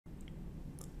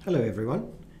Hello everyone,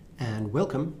 and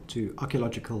welcome to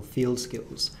Archaeological Field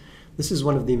Skills. This is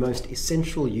one of the most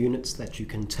essential units that you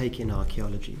can take in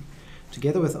archaeology.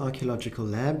 Together with Archaeological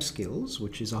Lab Skills,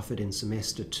 which is offered in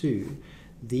Semester 2,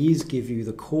 these give you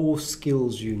the core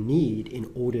skills you need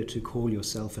in order to call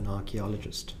yourself an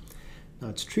archaeologist. Now,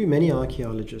 it's true many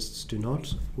archaeologists do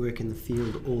not work in the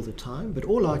field all the time, but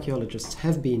all archaeologists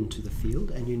have been to the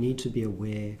field, and you need to be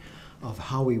aware of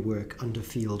how we work under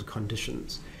field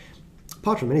conditions.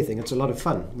 Apart from anything, it's a lot of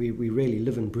fun. We really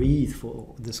live and breathe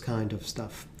for this kind of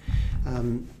stuff.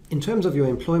 In terms of your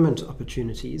employment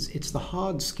opportunities, it's the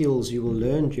hard skills you will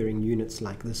learn during units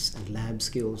like this and lab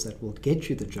skills that will get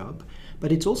you the job,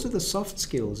 but it's also the soft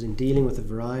skills in dealing with a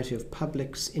variety of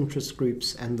publics, interest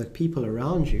groups, and the people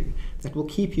around you that will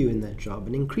keep you in that job.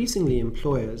 And increasingly,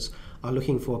 employers are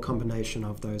looking for a combination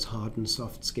of those hard and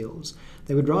soft skills.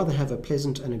 They would rather have a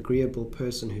pleasant and agreeable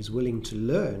person who's willing to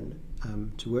learn,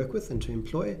 to work with and to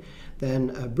employ,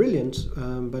 than a brilliant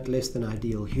but less than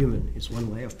ideal human, is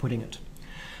one way of putting it.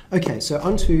 Okay, so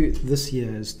on to this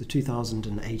year's, the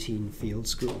 2018 Field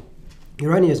School.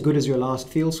 You're only as good as your last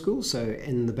field school, so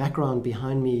in the background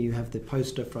behind me you have the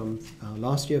poster from our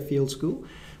last year field school,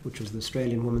 which was the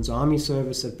Australian Women's Army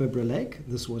Service at Bibra Lake.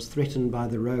 This was threatened by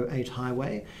the Row 8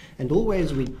 highway, and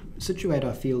always we situate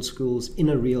our field schools in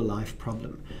a real life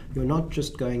problem. You're not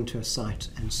just going to a site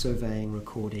and surveying,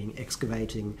 recording,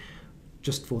 excavating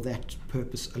just for that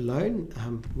purpose alone.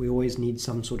 We always need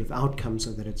some sort of outcome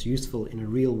so that it's useful in a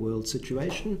real world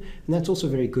situation, and that's also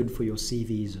very good for your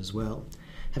CVs as well.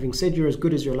 Having said you're as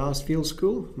good as your last field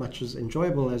school, much as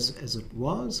enjoyable as it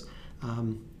was,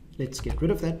 let's get rid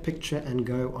of that picture and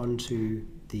go on to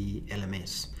the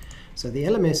LMS. So the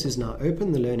LMS is now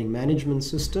open, the Learning Management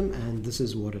System, and this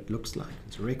is what it looks like.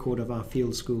 It's a record of our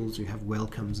field schools. You have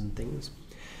welcomes and things.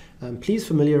 Please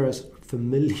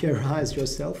familiarize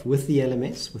yourself with the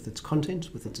LMS, with its content,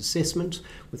 with its assessment,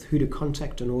 with who to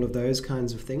contact and all of those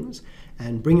kinds of things,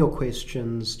 and bring your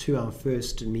questions to our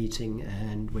first meeting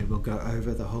and where we'll go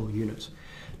over the whole unit.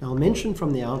 Now, I'll mention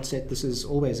from the outset, this is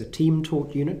always a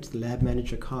team-taught unit, the lab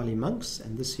manager Carly Monks,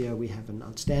 and this year we have an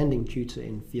outstanding tutor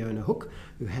in Fiona Hook,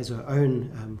 who has her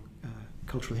own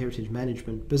cultural heritage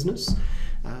management business.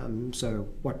 So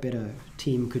what better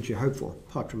team could you hope for,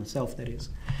 apart from myself, that is.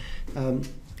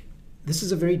 This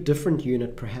is a very different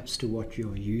unit perhaps to what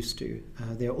you're used to.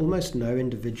 There are almost no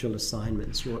individual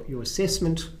assignments. Your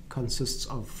assessment consists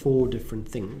of 4 different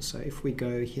things. So if we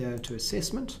go here to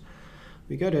assessment,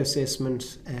 we go to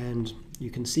assessment, and you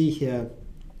can see here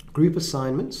group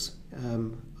assignments.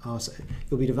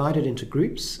 You'll be divided into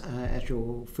groups at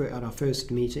our first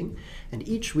meeting, and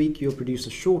each week you'll produce a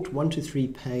short 1 to 3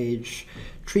 page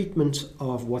treatment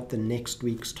of what the next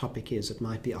week's topic is. It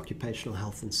might be occupational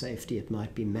health and safety, it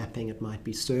might be mapping, it might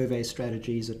be survey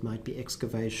strategies, it might be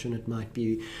excavation, it might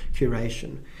be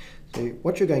curation. So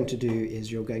what you're going to do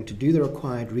is you're going to do the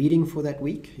required reading for that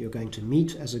week, you're going to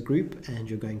meet as a group, and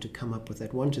you're going to come up with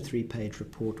that 1 to 3 page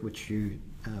report which you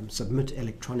submit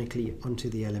electronically onto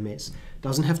the LMS.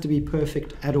 Doesn't have to be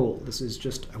perfect at all. This is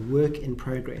just a work in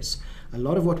progress. A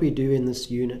lot of what we do in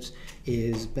this unit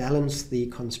is balance the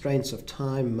constraints of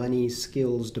time, money,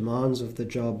 skills, demands of the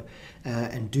job,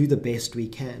 and do the best we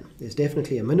can. There's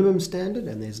definitely a minimum standard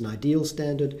and there's an ideal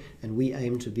standard, and we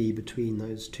aim to be between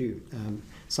those two.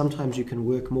 Sometimes you can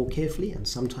work more carefully and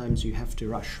sometimes you have to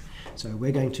rush. So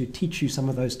we're going to teach you some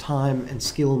of those time and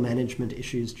skill management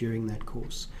issues during that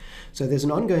course. So there's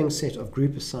an ongoing set of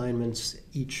group assignments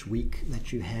each week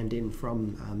that you hand in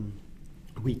from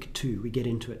week 2. We get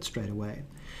into it straight away.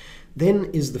 Then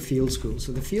is the field school.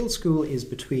 So the field school is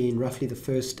between roughly the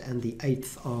 1st and the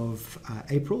 8th of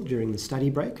April during the study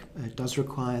break. It does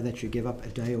require that you give up a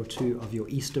day or 2 of your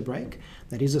Easter break.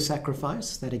 That is a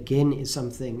sacrifice. That again is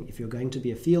something, if you're going to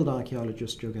be a field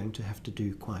archaeologist, you're going to have to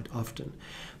do quite often.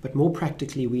 But more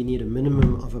practically, we need a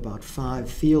minimum of about 5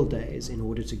 field days in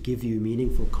order to give you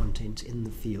meaningful content in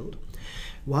the field.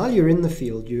 While you're in the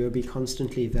field, you will be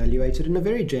constantly evaluated in a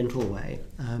very gentle way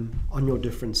on your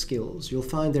different skills. You'll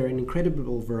find there are an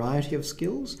incredible variety of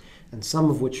skills, and some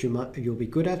of which you'll be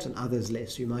good at and others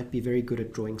less. You might be very good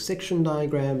at drawing section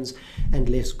diagrams and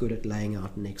less good at laying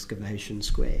out an excavation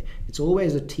square. It's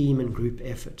always a team and group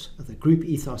effort. The group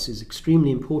ethos is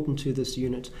extremely important to this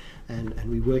unit, and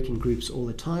we work in groups all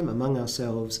the time among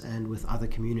ourselves and with other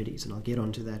communities, and I'll get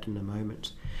onto that in a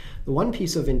moment. The one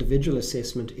piece of individual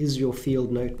assessment is your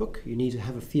field notebook. You need to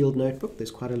have a field notebook.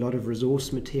 There's quite a lot of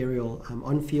resource material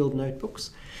on field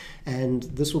notebooks, and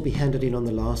this will be handed in on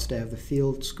the last day of the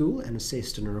field school and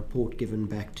assessed in a report given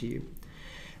back to you.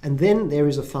 And then there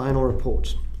is a final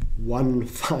report, one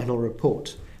final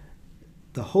report.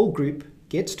 The whole group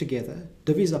gets together,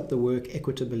 divvies up the work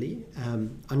equitably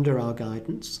under our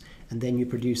guidance, and then you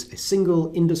produce a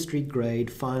single industry-grade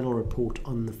final report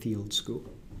on the field school.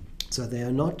 So they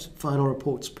are not final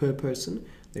reports per person.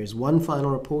 There's one final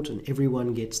report and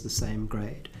everyone gets the same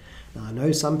grade. Now, I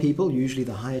know some people, usually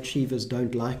the high achievers,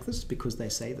 don't like this because they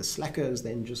say the slackers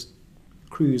then just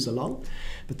cruise along.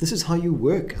 But this is how you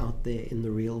work out there in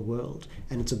the real world.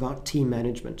 And it's about team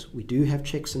management. We do have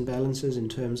checks and balances in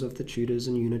terms of the tutors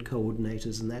and unit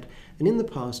coordinators and that. And in the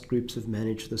past, groups have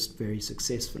managed this very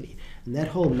successfully. And that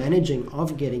whole managing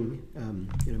of getting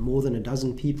more than a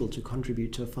dozen people to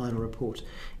contribute to a final report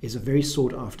is a very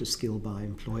sought after skill by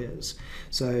employers.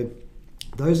 So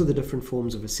those are the different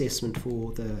forms of assessment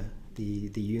for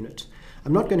the unit.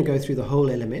 I'm not going to go through the whole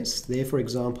LMS. There, for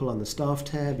example, on the staff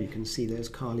tab, you can see there's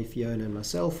Carly, Fiona, and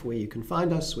myself, where you can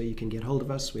find us, where you can get hold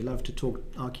of us. We love to talk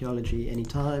archaeology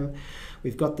anytime.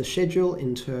 We've got the schedule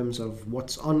in terms of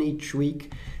what's on each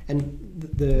week. And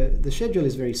the schedule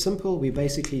is very simple. We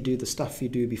basically do the stuff you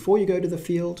do before you go to the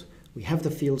field. We have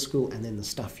the field school, and then the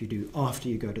stuff you do after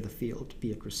you go to the field,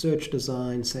 be it research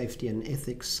design, safety and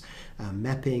ethics,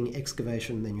 mapping,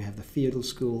 excavation. Then you have the field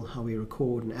school, how we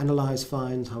record and analyze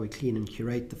finds, how we clean and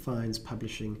curate the finds,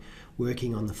 publishing,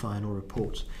 working on the final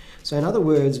report. So in other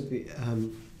words,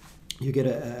 you get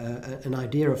an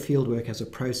idea of fieldwork as a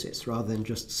process rather than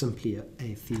just simply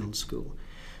a field school.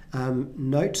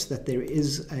 Note that there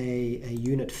is a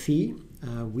unit fee.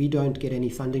 We don't get any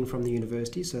funding from the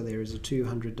university, so there is a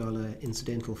 $200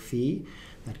 incidental fee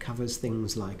that covers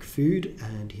things like food,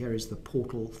 and here is the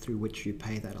portal through which you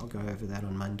pay that. I'll go over that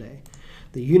on Monday.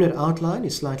 The unit outline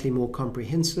is slightly more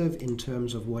comprehensive in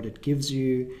terms of what it gives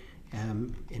you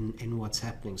in what's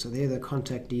happening. So there are the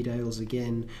contact details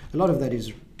again. A lot of that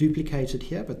is duplicated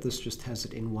here, but this just has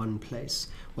it in one place.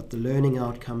 What the learning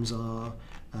outcomes are,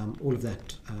 all of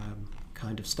that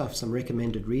kind of stuff. Some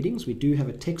recommended readings. We do have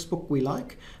a textbook we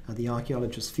like, the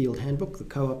Archaeologist Field Handbook. The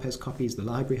co-op has copies, the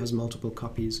library has multiple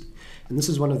copies, and this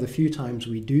is one of the few times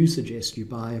we do suggest you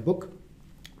buy a book.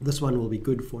 This one will be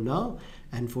good for now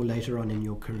and for later on in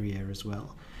your career as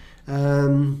well.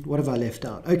 What have I left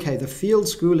out? Okay, the field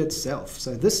school itself.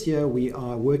 So this year we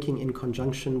are working in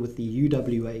conjunction with the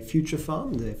UWA Future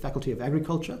Farm, the Faculty of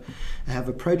Agriculture, have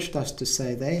approached us to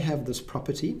say they have this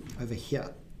property over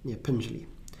here near Pingelly.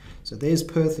 So there's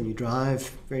Perth, and you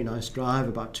drive, very nice drive,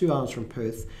 about 2 hours from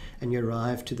Perth, and you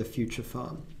arrive to the Future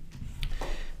Farm.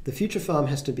 The Future Farm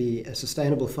has to be a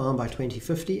sustainable farm by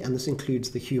 2050, and this includes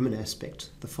the human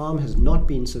aspect. The farm has not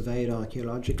been surveyed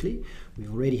archaeologically.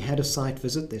 We've already had a site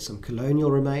visit. There's some colonial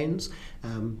remains.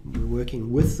 We're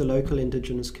working with the local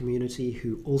indigenous community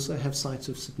who also have sites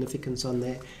of significance on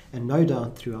there, and no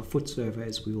doubt through our foot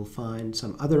surveys we will find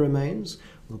some other remains.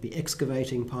 We'll be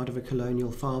excavating part of a colonial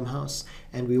farmhouse,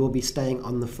 and we will be staying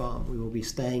on the farm. We will be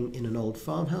staying in an old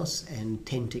farmhouse and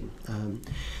tenting.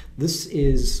 This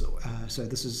is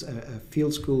a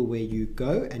field school where you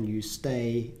go and you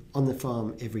stay on the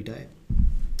farm every day.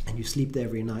 And you sleep there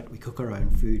every night. We cook our own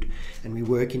food, and we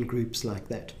work in groups like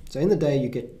that. So in the day you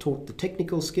get taught the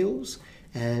technical skills,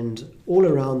 and all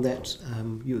around that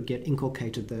you get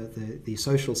inculcated the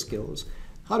social skills,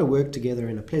 how to work together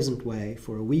in a pleasant way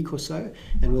for a week or so.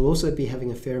 And we'll also be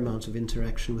having a fair amount of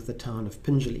interaction with the town of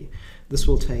Pingelly. This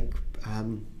will take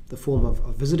the form of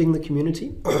visiting the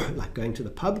community, like going to the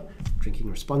pub, drinking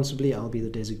responsibly. I'll be the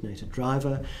designated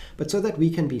driver, but so that we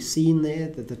can be seen there,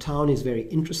 that the town is very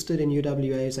interested in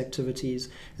UWA's activities,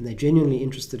 and they're genuinely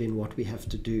interested in what we have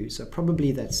to do. So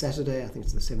probably that Saturday, I think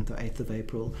it's the 7th or 8th of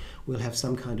April, we'll have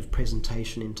some kind of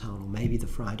presentation in town, or maybe the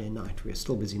Friday night. We're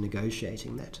still busy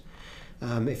negotiating that.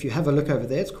 If you have a look over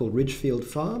there, it's called Ridgefield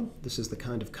Farm. This is the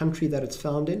kind of country that it's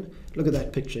found in. Look at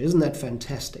that picture. Isn't that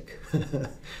fantastic?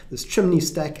 This chimney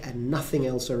stack and nothing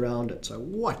else around it. So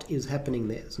what is happening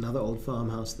there? There's another old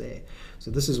farmhouse there.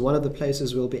 So this is one of the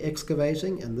places we'll be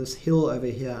excavating, and this hill over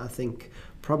here, I think,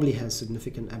 probably has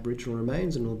significant Aboriginal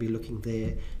remains, and we'll be looking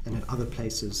there and at other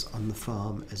places on the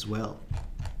farm as well.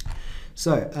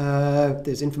 So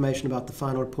there's information about the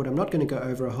final report. I'm not going to go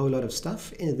over a whole lot of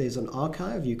stuff. There's an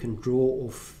archive. You can draw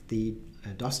off the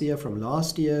dossier from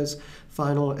last year's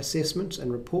final assessment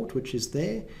and report, which is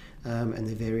there, and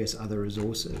there are various other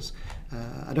resources.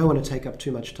 I don't want to take up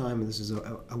too much time. This is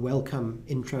a welcome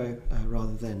intro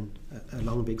rather than a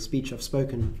long big speech. I've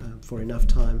spoken for enough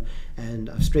time, and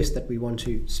I've stressed that we want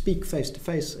to speak face to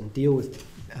face and deal with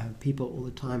people all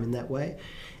the time in that way.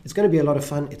 It's going to be a lot of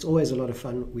fun. It's always a lot of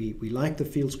fun. We like the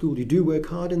field school. You do work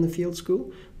hard in the field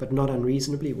school, but not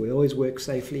unreasonably. We always work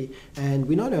safely, and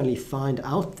we not only find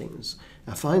out things,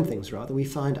 find things rather, we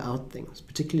find out things,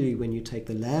 particularly when you take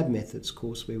the lab methods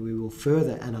course, where we will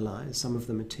further analyze some of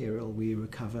the material we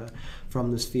recover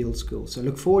from this field school. So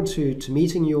look forward to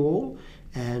meeting you all,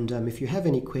 and if you have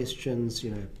any questions,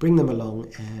 bring them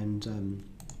along, and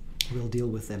we'll deal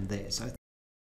with them there. So